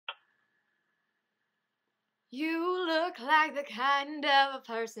You look like the kind of a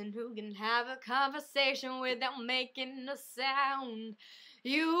person who can have a conversation without making a sound.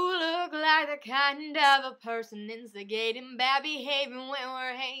 You look like the kind of a person instigating bad behavior when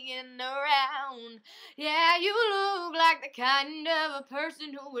we're hanging around. Yeah, you look like the kind of a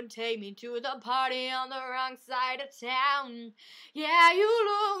person who would take me to the party on the wrong side of town. Yeah, you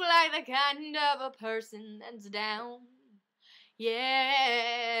look like the kind of a person that's down.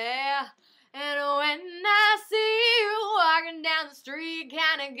 Yeah. And when I see you walking down the street,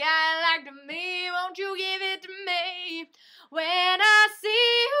 kind of guy like to me, won't you give it to me? When I see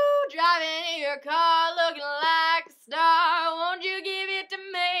you driving in your car looking like a star, won't you give it to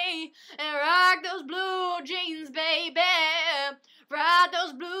me? And rock those blue jeans, baby, rock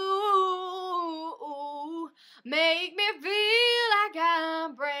those blue, make me feel like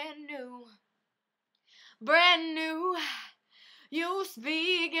I'm brand new, brand new. You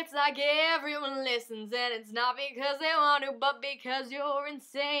speak, it's like everyone listens, and it's not because they want to, but because you're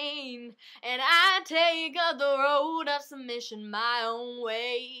insane. And I take up the road of submission my own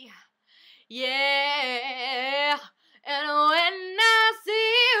way. Yeah. And when I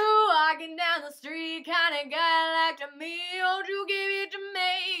see you walking down the street, kind of guy like to me, won't you give it to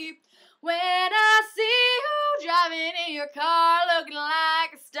me? When I see you driving in your car looking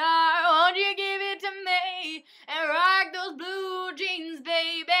like a star, won't you give it to me? And rock those blue jeans,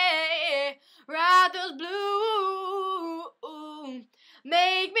 baby, rock those blue,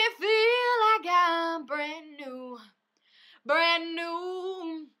 make me feel like I'm brand new, brand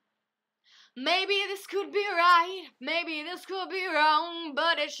new. Maybe this could be right, maybe this could be wrong,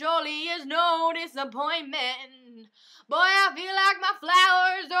 but it surely is no disappointment. Boy, I feel like my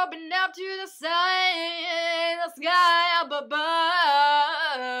flowers opened up to the sun, the sky up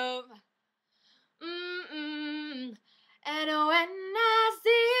above. And when I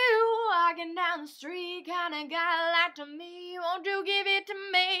see you walking down the street, kind of guy like to me, won't you give it to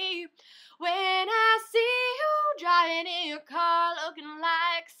me? When I see you driving in your car looking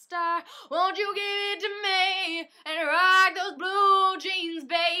like a star, won't you give it to me? And rock those blue jeans,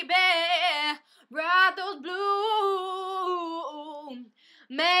 baby, rock those blue,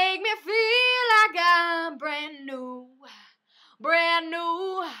 make me feel like I'm brand new, brand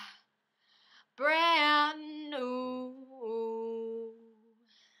new, brand new.